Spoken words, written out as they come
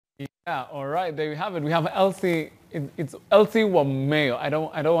Yeah, all right, there you have it. We have Elsy. It's Elsy Wameyo. I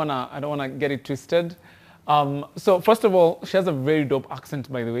don't wanna get it twisted. So first of all, she has a very dope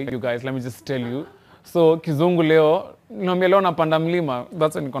accent, by the way, you guys. Let me just tell you. So kizungu leo, niambia leo napanda mlima.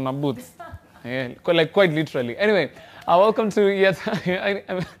 That's when niko na boots. Yeah, like quite literally. Anyway, welcome to yet.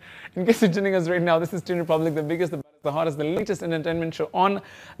 In case you're joining us right now, this is Teen Republic, the biggest, the baddest, the hottest, the latest entertainment show on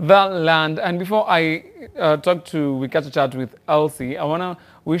the land. And before I we catch a chat with Elsy, I want to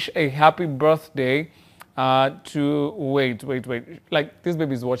wish a happy birthday to, wait. Like, this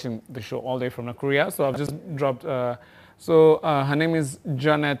baby is watching the show all day from Korea, so I've just dropped, her name is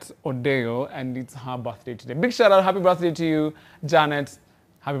Janet Odeo, and it's her birthday today. Big shout out, happy birthday to you, Janet.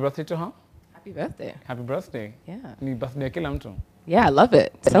 Happy birthday to her. Happy birthday. Happy birthday. Yeah. Ni birthday kila mtu. Yeah, I love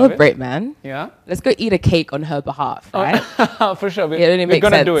it. Celebrate, man. Yeah. Let's go eat a cake on her behalf, right? For sure. It only We're makes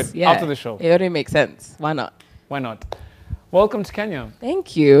going to sense. do it Yeah. after the show. It only makes sense. Why not? Why not? Welcome to Kenya.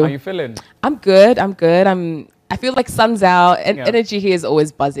 Thank you. How are you feeling? I'm good. I feel like sun's out and energy here is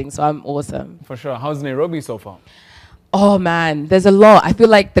always buzzing, so I'm awesome. For sure. How's Nairobi so far? Oh man, there's a lot. I feel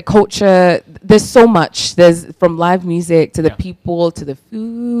like the culture, there's so much. There's from live music to the people to the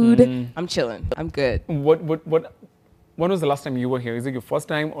food. I'm chilling. I'm good. When was the last time you were here? Is it your first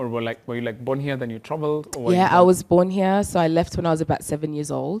time, or were you like born here then you traveled? Or Yeah, I was born here, so I left when I was about 7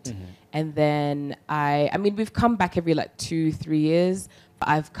 years old, and then I mean we've come back every like 2-3 years, but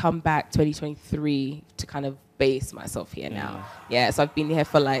I've come back 2023 to kind of base myself here now. Yeah, so I've been here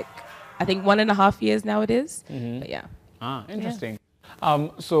for like I think 1.5 years now it is. But yeah. Ah, interesting. Yeah.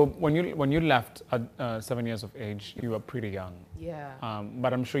 So when you left at 7 years of age, you were pretty young. Yeah.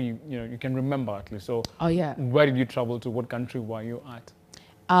 But I'm sure you can remember at least. So oh yeah. Where did you travel to? What country were you at?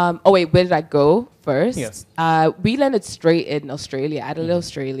 Oh wait, where did I go first? Yes. We landed straight in Australia, Adelaide,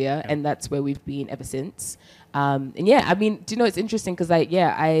 Australia, and that's where we've been ever since. And yeah, I mean, do you know it's interesting because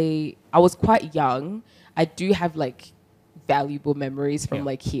I was quite young. I do have like valuable memories from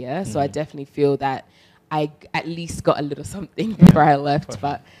like here, so I definitely feel that I at least got a little something before I left.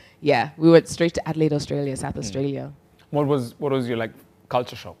 But yeah, we went straight to Adelaide, Australia, South Australia. What was your like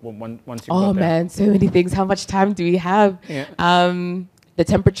culture shock once you got there? Oh man, so many things. How much time do we have? Yeah. The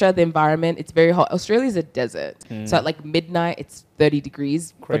temperature, the environment, it's very hot. Australia's a desert. So at like midnight, it's 30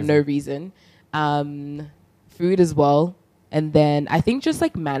 degrees for no reason. Food as well. And then I think just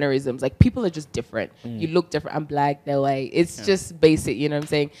like mannerisms, like people are just different. You look different. I'm black, they're white. It's just basic, you know what I'm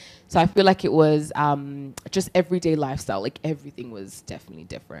saying? So I feel like it was just everyday lifestyle. Like everything was definitely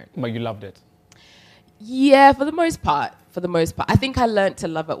different. But you loved it? Yeah, for the most part. I think I learned to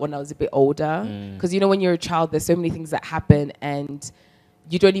love it when I was a bit older. Because, you know, when you're a child, there's so many things that happen and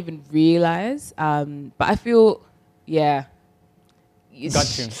you don't even realize. But I feel, yeah.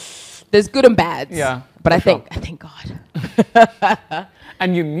 Got you. There's good and bad. Yeah. But I thank God.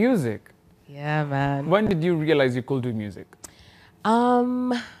 And your music. Yeah, man. When did you realize you could do music?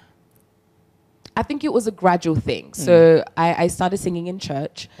 I think it was a gradual thing. So I started singing in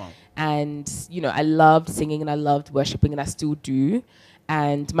church. Wow. And, you know, I loved singing and I loved worshiping and I still do.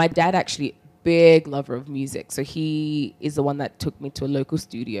 And my dad actually, big lover of music. So he is the one that took me to a local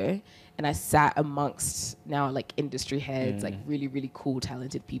studio. And I sat amongst now like industry heads, like really, really cool,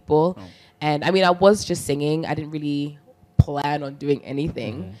 talented people. Oh. And I mean, I was just singing. I didn't really plan on doing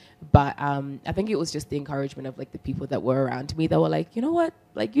anything. But I think it was just the encouragement of like the people that were around me that were like, you know what,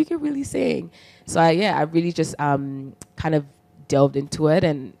 like you can really sing. So I really just kind of delved into it.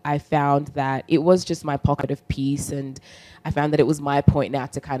 And I found that it was just my pocket of peace. And I found that it was my point now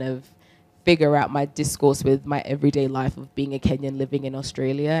to kind of figure out my discourse with my everyday life of being a Kenyan living in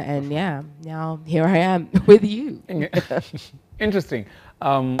Australia. And yeah, now here I am with you. Interesting.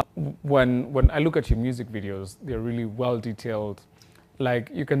 When I look at your music videos, they're really well detailed.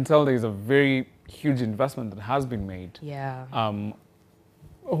 Like you can tell there's a very huge investment that has been made. Yeah.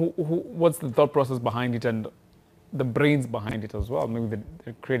 What's the thought process behind it and the brains behind it as well? Maybe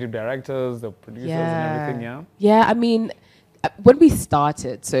the creative directors, the producers and everything, yeah? Yeah, I mean, when we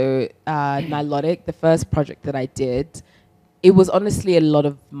started, so Melodious, the first project that I did, it was honestly a lot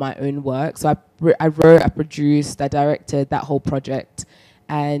of my own work. So I wrote, I produced, I directed that whole project.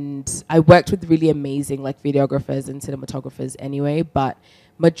 And I worked with really amazing like videographers and cinematographers anyway, but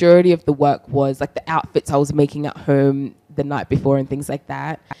majority of the work was like the outfits I was making at home the night before and things like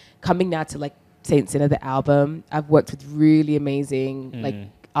that. Coming now to like Saint Sinner, the album, I've worked with really amazing like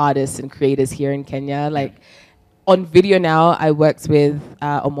artists and creators here in Kenya. Like on video now, I worked with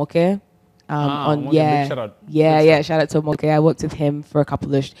Omoke. Shout out to Omoke. I worked with him for a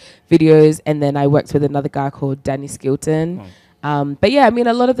couple of videos, and then I worked with another guy called Danny Skilton. But yeah, I mean,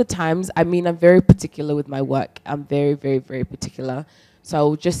 a lot of the times, I mean, I'm very particular with my work. I'm very, very, very particular. So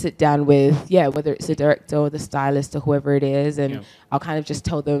I'll just sit down with, whether it's the director or the stylist or whoever it is, and I'll kind of just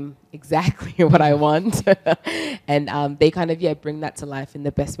tell them exactly what I want. And they kind of, bring that to life in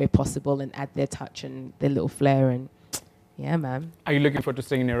the best way possible and add their touch and their little flair. And yeah, man. Are you looking forward to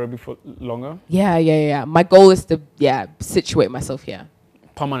staying in Nairobi for longer? Yeah. My goal is to, situate myself here.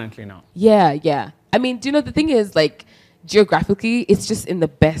 Permanently now? Yeah. I mean, do you know, the thing is, like, geographically, it's just in the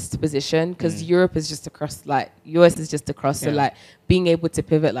best position because Europe is just across, like, US is just across. So, like, being able to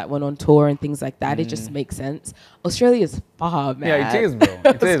pivot, like, when on tour and things like that, it just makes sense. Australia is far, man. Yeah, it is, bro.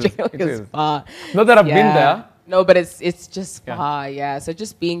 It is far. Not that I've been there. No, but it's just far, So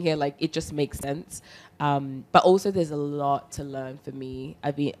just being here, like, it just makes sense. But also there's a lot to learn for me.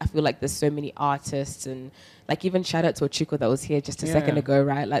 I feel like there's so many artists, and like, even shout out to Ochiko that was here just a second ago,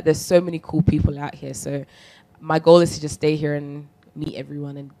 right? Like, there's so many cool people out here. So my goal is to just stay here and meet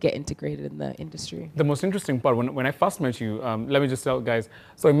everyone and get integrated in the industry. The most interesting part, when I first met you, let me just tell guys,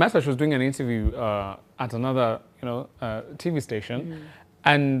 so I met her, she was doing an interview at another, TV station.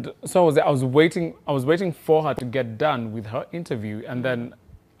 And so I was waiting for her to get done with her interview, and then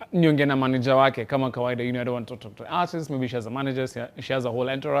niongea na manager wake kama kawaida, I don't want to talk to artists, maybe she has a manager, she has a whole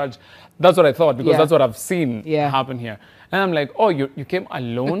entourage. That's what I thought, because that's what I've seen happen here. And I'm like, oh, you came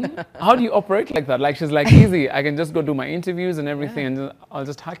alone? How do you operate like that? Like, she's like, easy, I can just go do my interviews and everything, and I'll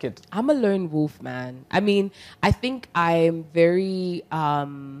just hack it. I'm a lone wolf, man. I mean, I think I'm very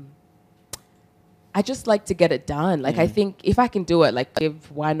I just like to get it done. Like, I think if I can do it, like,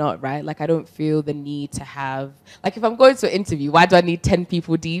 why not, right? Like, I don't feel the need to have, like, if I'm going to an interview, why do I need 10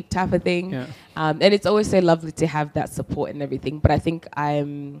 people deep type of thing? Yeah. And it's always so lovely to have that support and everything. But I think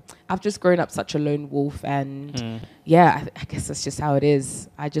I've just grown up such a lone wolf, and I guess that's just how it is.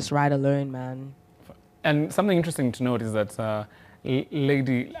 I just ride alone, man. And something interesting to note is that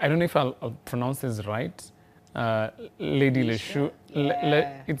Lady, I don't know if I'll pronounce this right, Lady Leshu,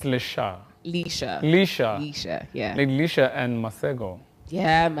 it's Lesha. Leisha, yeah. Like Leisha and Masego.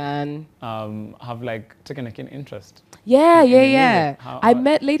 Yeah, man. Have like taken a keen interest. Yeah. I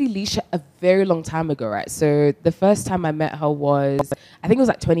met Lady Leisha a very long time ago, right? So the first time I met her was, I think it was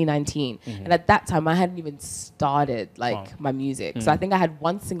like 2019. And at that time, I hadn't even started my music. So I think I had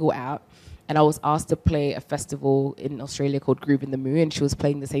one single out. And I was asked to play a festival in Australia called Groove in the Moon, and she was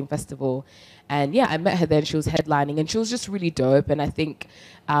playing the same festival. And I met her then. She was headlining, and she was just really dope. And I think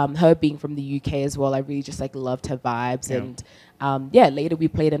her being from the UK as well, I really just like loved her vibes. And later we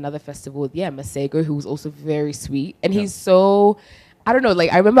played another festival with Masego, who was also very sweet. And he's so, I don't know,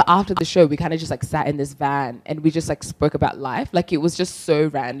 like, I remember after the show, we kind of just like sat in this van and we just like spoke about life. Like, it was just so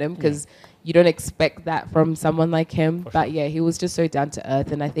random because you don't expect that from someone like him. But he was just so down to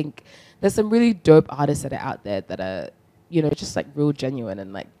earth. And I think there's some really dope artists that are out there that are, just like real genuine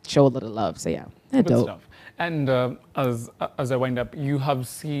and like show a lot of love. So they're dope. Stuff. And as I wind up, I've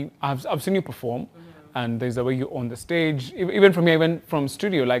seen you perform. And there's a way you're on the stage. Even from here, even from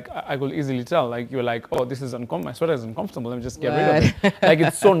studio, like, I could easily tell, like, you're like, oh, this is uncomfortable. My sweater is uncomfortable. Let me just get rid of it. Like,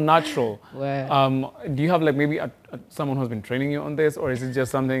 it's so natural. Do you have, like, maybe someone who's been training you on this? Or is it just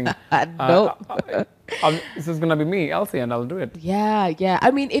something? Nope. This is going to be me, Elsy, and I'll do it. Yeah.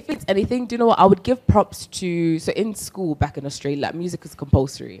 I mean, if it's anything, do you know what? I would give props to, so in school back in Australia, like, music is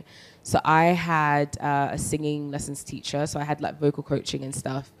compulsory. So I had a singing lessons teacher. So I had like vocal coaching and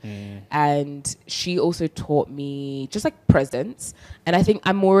stuff. And she also taught me just like presence. And I think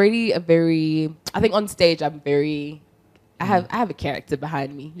I'm already I think on stage I'm very, I have a character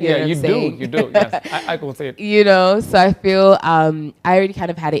behind me. You do. Yes, I could say it. So I feel I already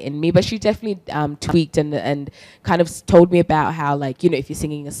kind of had it in me, but she definitely tweaked and kind of told me about how, like, if you're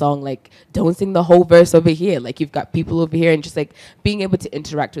singing a song, like, don't sing the whole verse over here. Like, you've got people over here, and just like being able to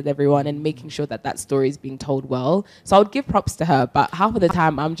interact with everyone and making sure that story is being told well. So I would give props to her, but half of the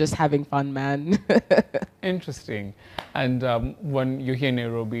time I'm just having fun, man. Interesting. And when you're here in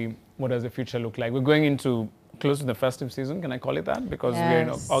Nairobi, what does the future look like? We're going into close to the festive season, can I call it that? Because we're in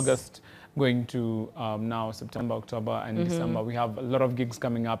August, going to now September, October, and December. We have a lot of gigs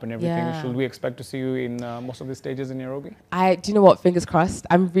coming up and everything. Should we expect to see you in most of the stages in Nairobi? Do you know what? Fingers crossed.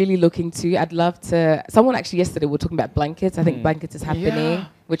 I'm really looking to. I'd love to. Someone actually yesterday were talking about Blankets. I think Blankets is happening,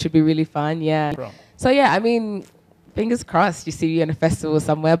 which would be really fun. Yeah. Bro. So I mean, fingers crossed you see you in a festival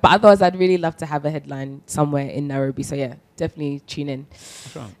somewhere. But otherwise, I'd really love to have a headline somewhere in Nairobi. So definitely tune in.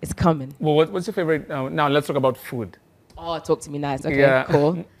 Sure. It's coming. Well, what's your favorite? Now let's talk about food. Oh, talk to me nice. Okay,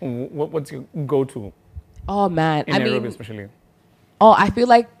 cool. What's your go-to? Oh, man. In Nairobi especially. Oh, I feel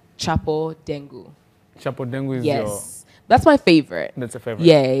like Chapo Dengu. Chapo Dengu is your... That's my favorite. That's a favorite.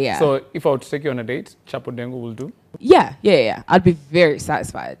 Yeah. So if I were to take you on a date, Chapo Dengu will do? Yeah. I'd be very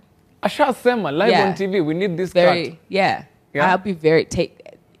satisfied. Asha Sema, live on TV. We need this cut. Yeah. Yeah. I'll be very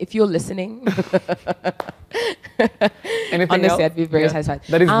if you're listening. Anything Honestly, else? I'd be very satisfied.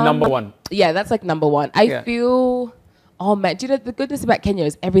 That is number one. Yeah, that's like number one. I feel, oh man, do you know the goodness about Kenya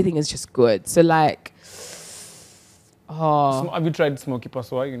is everything is just good. So like, Have you tried smoky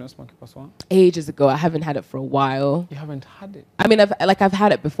paswa? You know smoky paswa? ages ago, I haven't had it for a while. You haven't had it? I mean, I've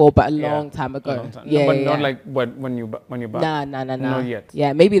had it before, but a long time ago. A long time. Yeah, No, but yeah, not yeah. like when you're back? Nah. Not yet.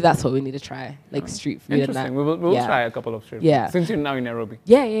 Yeah, maybe that's what we need to try, like street food and that. Interesting. We'll try a couple of street Yeah. food. Since you're now in Nairobi.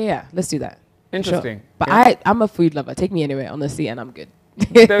 Yeah. Let's do that. Interesting. Sure. But Yeah. I'm a food lover. Take me anywhere, honestly, and I'm good.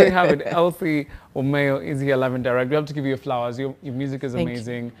 There we have it. Elsy Wameyo is here live and direct. We have to give you your flowers. Your music is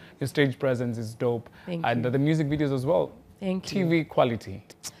amazing. Your stage presence is dope. Thank and you. the music videos as well. Thank you. TV quality.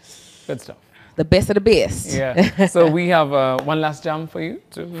 Good stuff. The best of the best. Yeah. So we have one last jam for you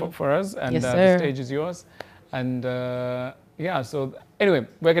for us, and Yes, the sir. stage is yours. And yeah. So anyway,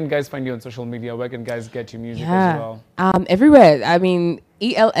 where can guys find you on social media? Where can guys get your music as well? Everywhere. I mean,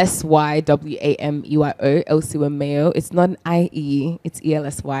 ELSYWAMEYO, Elsy Wameyo. It's not an IE, it's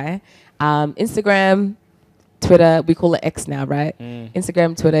ELSY. Instagram, Twitter, we call it X now, right?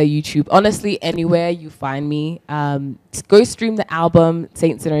 Instagram, Twitter, YouTube. Honestly, anywhere you find me, go stream the album.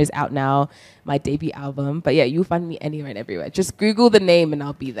 Saint Sinner is out now, my debut album. But yeah, you'll find me anywhere and everywhere. Just Google the name and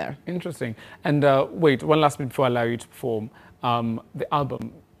I'll be there. Interesting. And wait, one last bit before I allow you to perform. The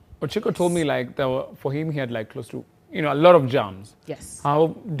album. Ochiko told me like for him he had like close to a lot of jams. Yes.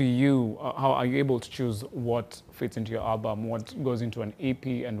 How are you able to choose what fits into your album, what goes into an EP,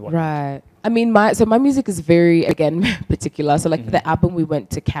 and what? Right. I mean, my music is very, again, particular. So like for the album, we went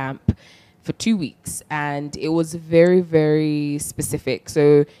to camp for 2 weeks and it was very, very specific.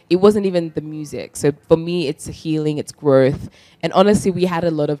 So it wasn't even the music. So for me, it's healing, it's growth. And honestly, we had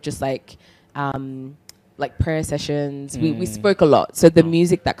a lot of just like prayer sessions. We spoke a lot. So the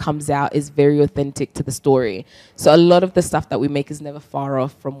music that comes out is very authentic to the story. So a lot of the stuff that we make is never far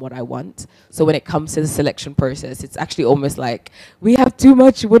off from what I want. So when it comes to the selection process, it's actually almost like we have too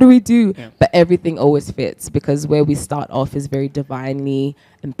much. What do we do? Yeah. But everything always fits because where we start off is very divinely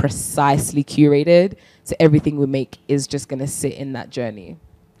and precisely curated. So everything we make is just going to sit in that journey.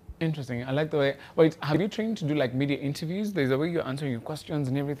 Interesting. I like the way. Wait, have you trained to do like media interviews? There's a way you're answering your questions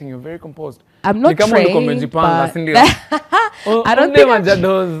and everything. You're very composed. I'm not trained, but I don't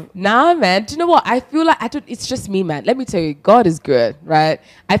think nah, man. Do you know what? I feel like it's just me, man. Let me tell you, God is good, right?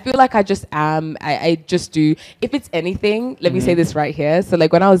 I feel like I just am. I just do. If it's anything, let me say this right here. So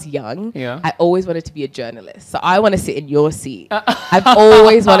like when I was young, I always wanted to be a journalist. So I want to sit in your seat. I've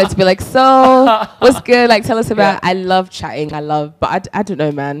always wanted to be like, so what's good? Like tell us about. I love chatting. But I don't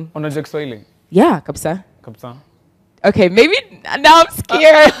know, man. Unajua Kiswahili? Yeah, kabisa. Kabisa. Okay, maybe now I'm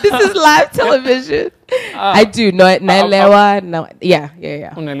scared. This is live television. I do. No, naelewa. No, yeah.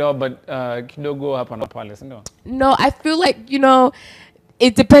 Unaelewa, but kidogo hapa na pale, si ndio? No, I feel like,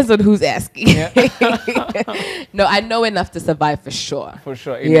 it depends on who's asking. Yeah. No, I know enough to survive for sure. For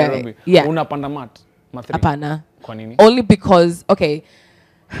sure. In Nairobi. Yeah. Unapanda mat? Apana. Kwa nini? Only because, okay,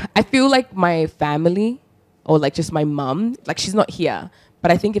 I feel like my family or like just my mom, like she's not here. But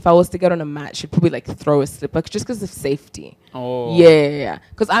I think if I was to get on a mat, she'd probably like throw a slipper just because of safety. Oh. Yeah.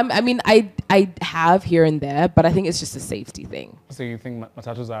 Because I have here and there, but I think it's just a safety thing. So you think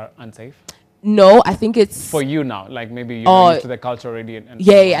matatus are unsafe? No, I think it's... For you now, like maybe you're used to the culture already.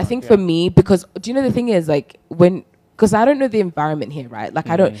 Yeah, I think for me, because do you know the thing is like because I don't know the environment here, right? Like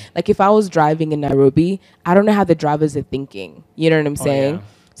I don't, like if I was driving in Nairobi, I don't know how the drivers are thinking. You know what I'm saying? Yeah.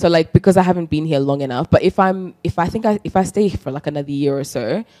 So like, because I haven't been here long enough, but if I stay for like another year or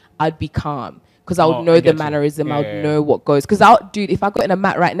so, I'd be calm because I would know the mannerism. I would know what goes. Because dude, if I got in a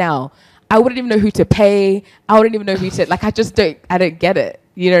mat right now, I wouldn't even know who to pay. I wouldn't even know who to, like, I don't get it.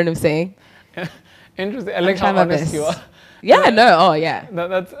 You know what I'm saying? Interesting. I like how honest you are. Yeah, no, oh yeah.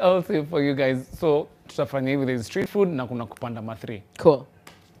 That's also for you guys. So, tutafanya hivi, there's street food na kuna kupanda ma3. Cool.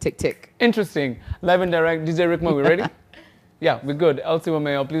 Tick. Interesting. Live and direct. DJ Rickma, we ready? Yeah, we're good. Elsy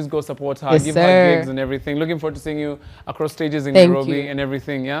Wameyo, please go support her, give her gigs and everything. Looking forward to seeing you across stages in Nairobi and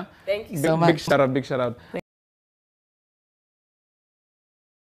everything, yeah? Thank you so much. Big shout out.